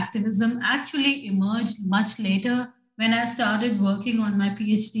and the activism actually emerged much later when I started working on my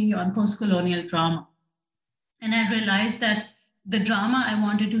PhD on post-colonial drama. And I realized that the drama I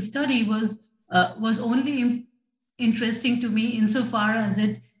wanted to study was only interesting to me insofar as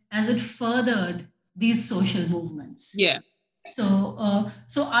it furthered these social movements. Yeah. So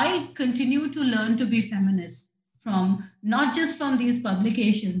I continue to learn to be feminist from not just from these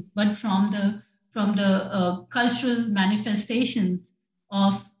publications, but from the cultural manifestations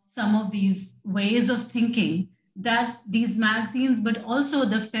of some of these ways of thinking that these magazines, but also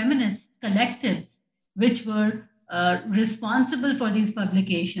the feminist collectives, which were responsible for these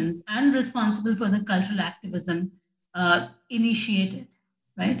publications and responsible for the cultural activism, initiated,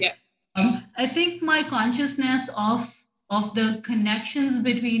 right? Yeah. I think my consciousness of the connections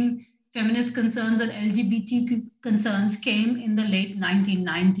between feminist concerns and LGBTQ concerns came in the late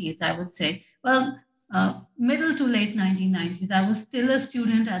 1990s, I would say. Well, middle to late 1990s. I was still a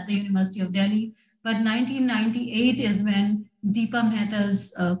student at the University of Delhi, but 1998 is when Deepa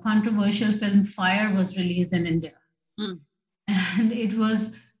Mehta's controversial film Fire was released in India. Mm. And it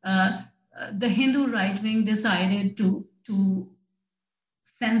was the Hindu right wing decided to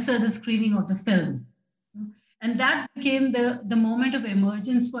censor the screening of the film. And that became the moment of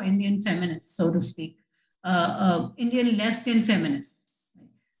emergence for Indian feminists, so to speak, Indian lesbian feminists.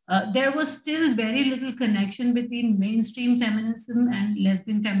 There was still very little connection between mainstream feminism and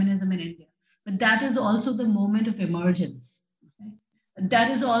lesbian feminism in India. But that is also the moment of emergence. Okay?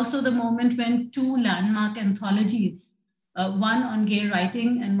 That is also the moment when two landmark anthologies, one on gay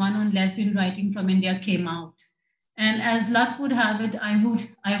writing and one on lesbian writing from India, came out. And as luck would have it, I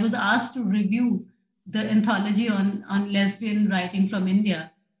was asked to review the anthology on lesbian writing from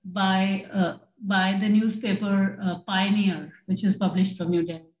India by the newspaper Pioneer, which is published from New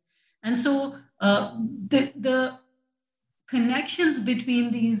Delhi. And so the connections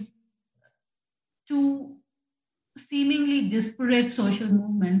between these two seemingly disparate social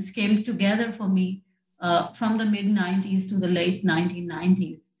movements came together for me from the mid-90s to the late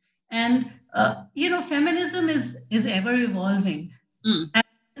 1990s. And, feminism is ever evolving. As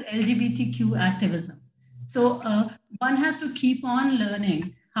LGBTQ activism. So one has to keep on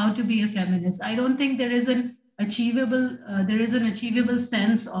learning how to be a feminist. I don't think there is an achievable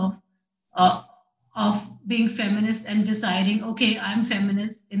sense of being feminist and deciding, okay, I'm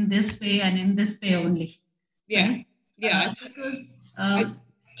feminist in this way and in this way only. Yeah, right? yeah. Because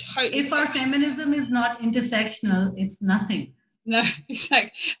totally if our feminism is not intersectional, it's nothing. No,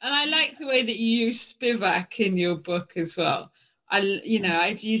 exactly. And I like the way that you use Spivak in your book as well.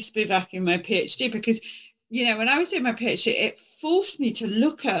 I've used Spivak in my PhD because, when I was doing my PhD, it forced me to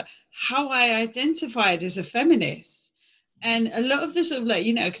look at how I identified as a feminist. And a lot of the sort of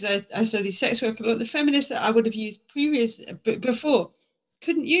because I studied sex work, a lot of the feminists that I would have used before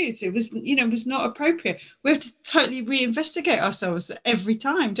couldn't use. It was, was not appropriate. We have to totally reinvestigate ourselves every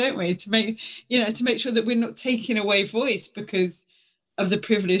time, don't we? To make sure that we're not taking away voice because of the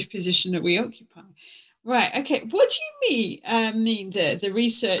privileged position that we occupy. Right. Okay. What do you mean the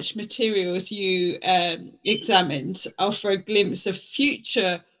research materials you examined offer a glimpse of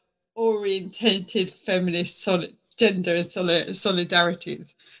future-orientated feminist gender and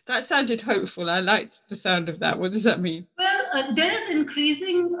solidarities? That sounded hopeful. I liked the sound of that. What does that mean? Well, there is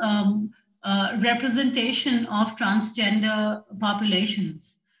increasing representation of transgender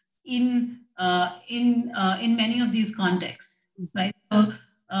populations in many of these contexts, right? So,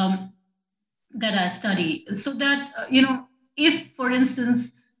 that I study, so that if, for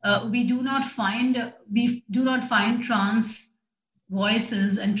instance, we do not find trans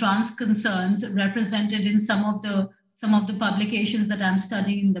voices and trans concerns represented in some of the publications that I'm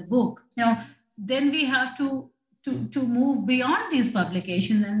studying in the book, then we have to move beyond these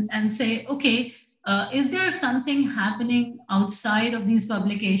publications and say, okay, is there something happening outside of these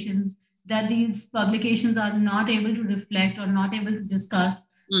publications that these publications are not able to reflect or not able to discuss?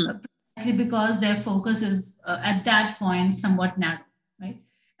 Because their focus is at that point somewhat narrow, right?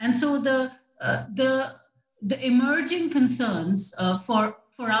 And so the emerging concerns for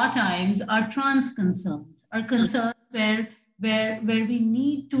our times are trans concerns, are concerns where we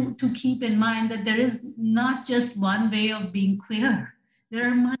need to keep in mind that there is not just one way of being queer. There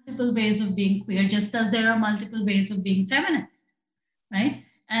are multiple ways of being queer, just as there are multiple ways of being feminist, right?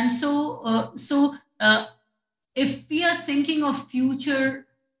 And so if we are thinking of future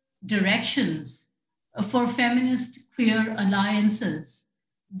directions for feminist queer alliances,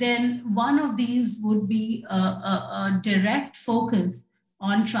 then one of these would be a direct focus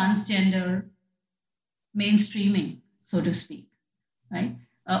on transgender mainstreaming, so to speak, right?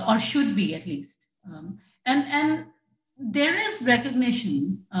 Or should be at least. And there is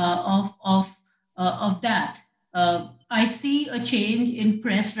recognition of that. I see a change in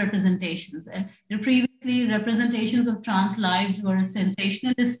press representations. And previously, representations of trans lives were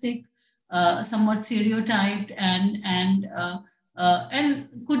sensationalistic, somewhat stereotyped, and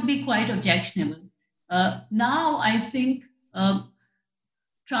could be quite objectionable. Now, I think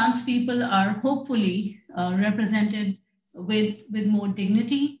trans people are hopefully represented with more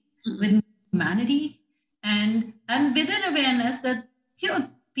dignity, with more humanity, and with an awareness that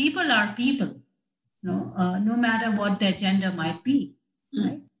people are people. No matter what their gender might be,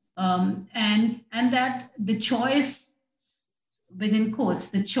 right? And that the choice, within quotes,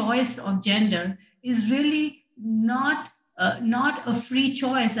 the choice of gender is really not a free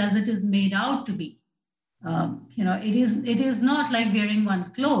choice as it is made out to be. It is not like wearing one's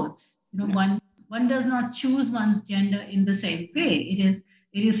clothes. One does not choose one's gender in the same way.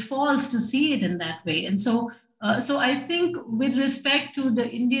 It is false to see it in that way, and so I think with respect to the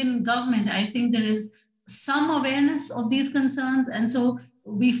Indian government, I think there is some awareness of these concerns. And so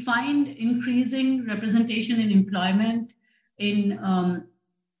we find increasing representation in employment, in,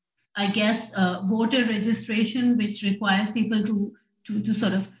 voter registration, which requires people to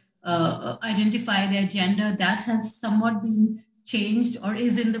sort of identify their gender. That has somewhat been changed or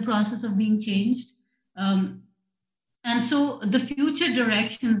is in the process of being changed. And so the future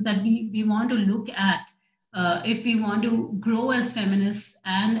directions that we want to look at, if we want to grow as feminists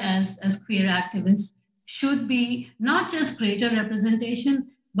and as queer activists, should be not just greater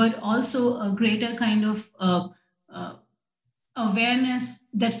representation, but also a greater kind of awareness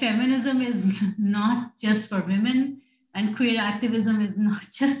that feminism is not just for women and queer activism is not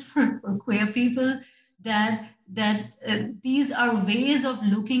just for queer people, that these are ways of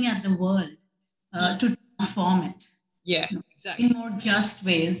looking at the world to transform it. Yeah, exactly. In more just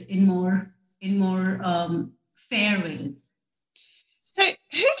ways, in more fair ways. So who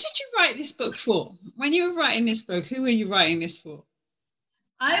did you write this book for? When you were writing this book, who were you writing this for?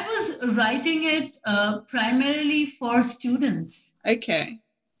 I was writing it primarily for students. Okay.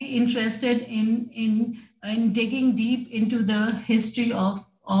 Interested in digging deep into the history of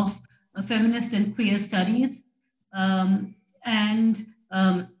feminist and queer studies, and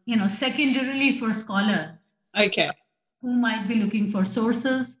secondarily for scholars. Okay. Who might be looking for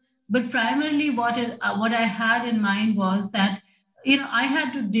sources, but primarily what I had in mind was that I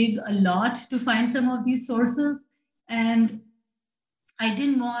had to dig a lot to find some of these sources, and I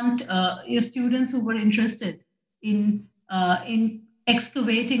didn't want students who were interested in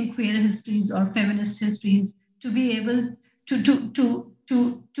excavating queer histories or feminist histories to be able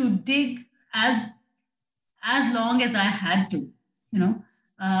to dig as long as I had to.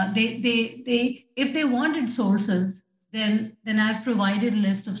 They if they wanted sources, then I've provided a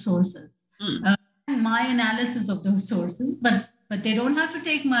list of sources and my analysis of those sources, but they don't have to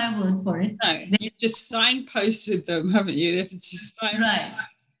take my word for it. No, you've just signposted them, haven't you? They've just right.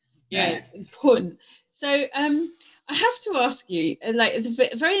 Yeah, right. It's important. So I have to ask you, like at the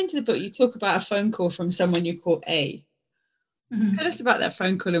very end of the book, you talk about a phone call from someone you call A. Mm-hmm. Tell us about that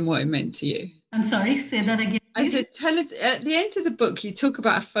phone call and what it meant to you. I'm sorry, say that again. I said, tell us, at the end of the book, you talk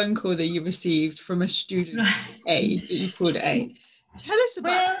about a phone call that you received from a student, A, that you called A. Tell us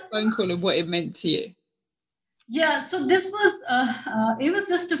about that phone call and what it meant to you. Yeah, so this was, it was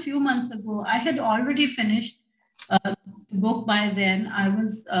just a few months ago. I had already finished the book by then. I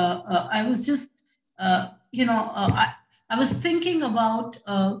was just, I was thinking about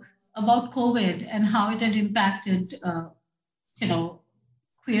COVID and how it had impacted,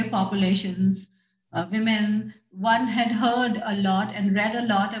 queer populations, women. One had heard a lot and read a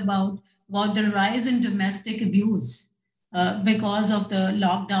lot about the rise in domestic abuse because of the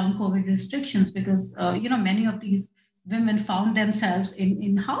lockdown COVID restrictions, because, many of these women found themselves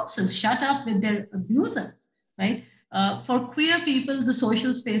in houses, shut up with their abusers, right? For queer people, the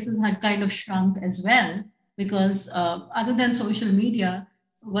social spaces had kind of shrunk as well, because other than social media,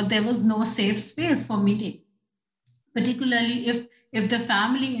 there was no safe space for meeting, particularly if the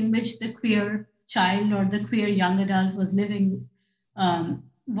family in which the queer child or the queer young adult was living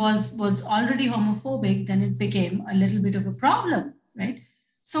was already homophobic, then it became a little bit of a problem, right?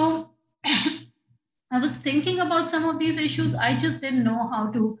 So I was thinking about some of these issues. I just didn't know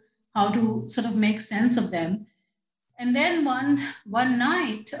how to sort of make sense of them. And then one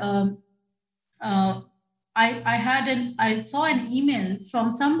night, I saw an email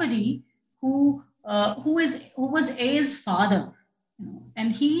from somebody who was A's father,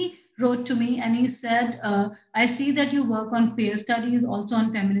 and he wrote to me and he said, I see that you work on queer studies, also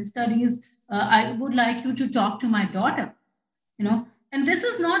on feminist studies. I would like you to talk to my daughter, and this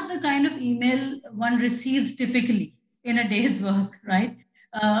is not the kind of email one receives typically in a day's work, right?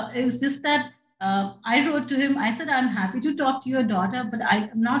 It's just that I wrote to him, I said, I'm happy to talk to your daughter, but I'm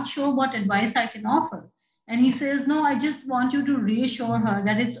not sure what advice I can offer. And he says, no, I just want you to reassure her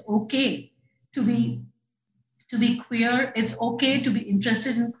that it's okay to be queer. It's okay to be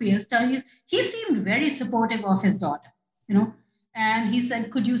interested in queer studies. He seemed very supportive of his daughter, and he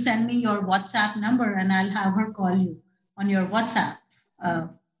said, could you send me your WhatsApp number and I'll have her call you on your WhatsApp,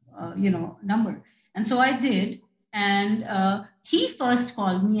 number. And so I did. And he first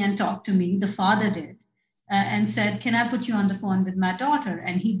called me and talked to me, the father did, and said, can I put you on the phone with my daughter?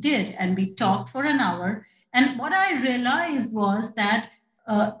 And he did. And we talked for an hour. And what I realized was that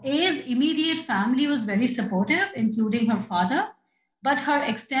A's immediate family was very supportive, including her father, but her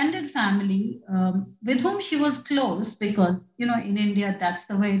extended family, with whom she was close, because, in India, that's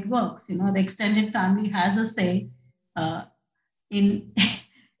the way it works. The extended family has a say in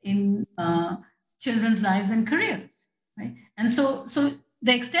children's lives and careers, right? And so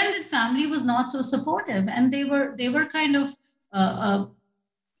the extended family was not so supportive, and they were kind of,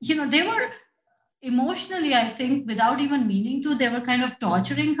 they were emotionally, I think, without even meaning to, they were kind of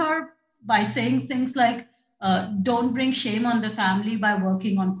torturing her by saying things like, don't bring shame on the family by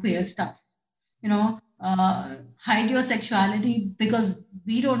working on queer stuff, hide your sexuality because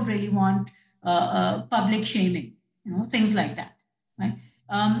we don't really want public shaming, things like that, right?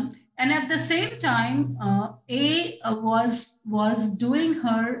 And at the same time, A was doing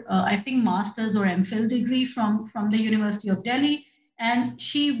her, I think, master's or MPhil degree from the University of Delhi. And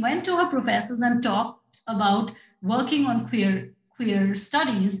she went to her professors and talked about working on queer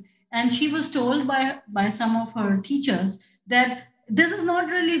studies. And she was told by some of her teachers that this is not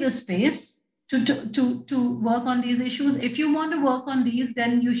really the space to work on these issues. If you want to work on these,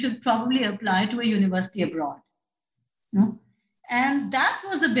 then you should probably apply to a university abroad. And that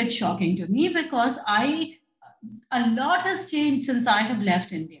was a bit shocking to me because a lot has changed since I have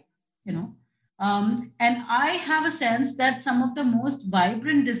left India, and I have a sense that some of the most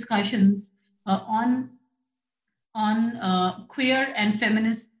vibrant discussions on queer and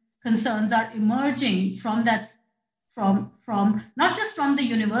feminist concerns are emerging from that, from not just from the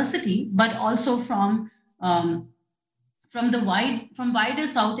university, but also from wider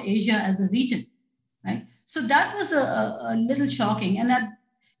South Asia as a region, right? So that was a little shocking. And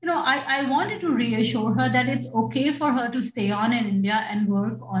I wanted to reassure her that it's okay for her to stay on in India and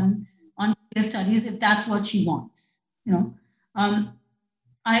work on queer studies if that's what she wants.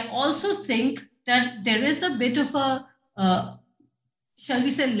 I also think that there is a bit of a, shall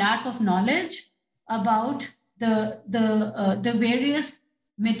we say, lack of knowledge about the various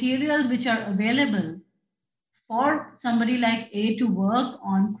materials which are available for somebody like A to work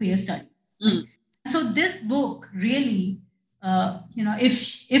on queer studies. Mm. So this book really,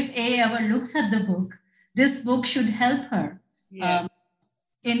 if A ever looks at the book, this book should help her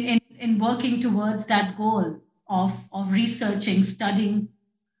in working towards that goal of researching, studying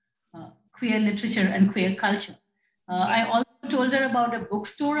queer literature and queer culture. I also told her about a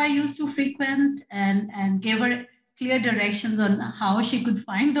bookstore I used to frequent and gave her clear directions on how she could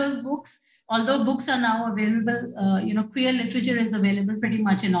find those books. Although books are now available, queer literature is available pretty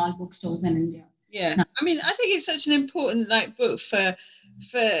much in all bookstores in India. Yeah, I mean, I think it's such an important book for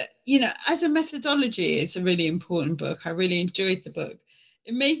as a methodology. It's a really important book. I really enjoyed the book.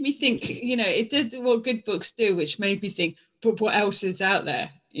 It made me think, it did what good books do, which made me think, but what else is out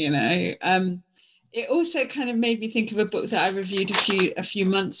there? It also kind of made me think of a book that I reviewed a few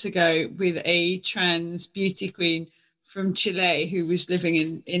months ago with a trans beauty queen from Chile who was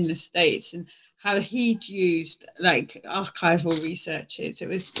living in the States, and how he'd used archival researches. It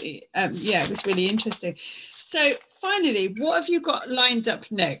was, it was really interesting. So finally, what have you got lined up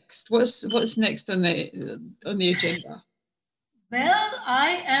next? What's next on the agenda? Well,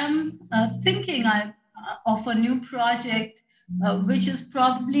 I am thinking of a new project, which is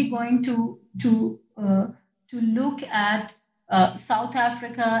probably going to look at South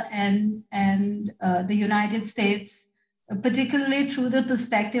Africa and the United States, particularly through the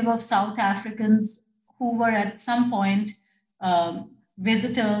perspective of South Africans who were at some point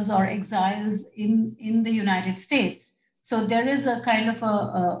visitors or exiles in the United States. So there is a kind of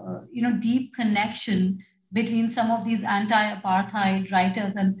a deep connection between some of these anti-apartheid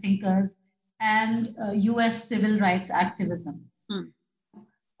writers and thinkers and US civil rights activism.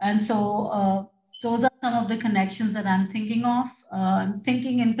 And so those are some of the connections that I'm thinking of. I'm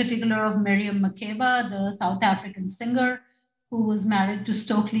thinking in particular of Miriam Makeba, the South African singer who was married to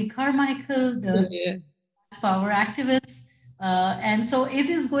Stokely Carmichael, the power activist. And so it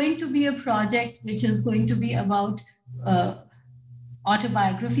is going to be a project which is going to be about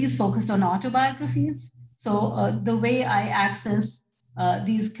autobiographies, focused on autobiographies. So the way I access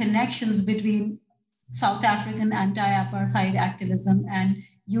these connections between South African anti-apartheid activism and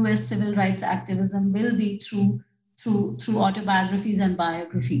US civil rights activism will be through autobiographies and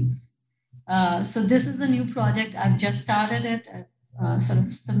biographies. So this is a new project. I've just started it. I've sort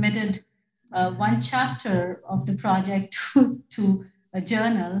of submitted one chapter of the project to a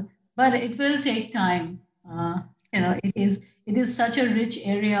journal, but it will take time. It is such a rich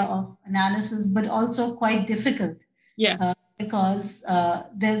area of analysis, but also quite difficult. Yeah, because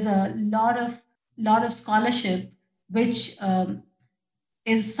there's a lot of scholarship which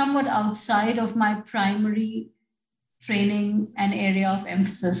is somewhat outside of my primary training and area of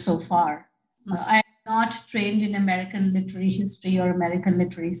emphasis so far. I am not trained in American literary history or American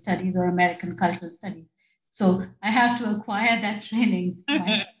literary studies or American cultural studies. So I have to acquire that training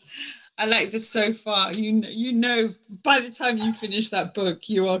myself. I like this so far. You know, by the time you finish that book,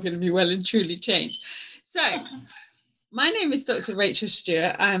 you are going to be well and truly changed. So My name is Dr. Rachel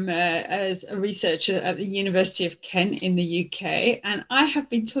Stewart. I'm a researcher at the University of Kent in the UK, and I have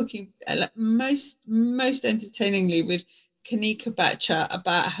been talking most entertainingly with Kanika Bhattacharya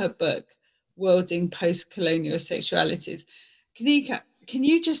about her book, Worlding Post-Colonial Sexualities. Kanika, can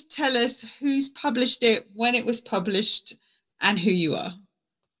you just tell us who's published it, when it was published, and who you are?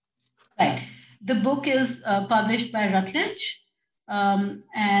 Right. The book is published by Routledge, and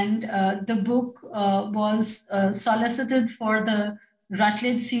the book was solicited for the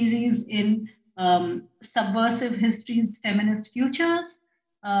Routledge series in Subversive Histories, Feminist Futures.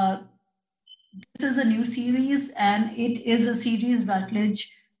 This is a new series, and it is a series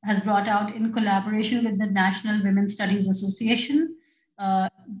Routledge has brought out in collaboration with the National Women's Studies Association.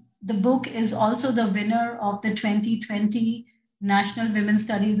 The book is also the winner of the 2020 National Women's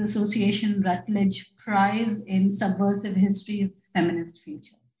Studies Association Routledge Prize in Subversive Histories, Feminist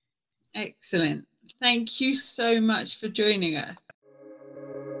Futures. Excellent. Thank you so much for joining us.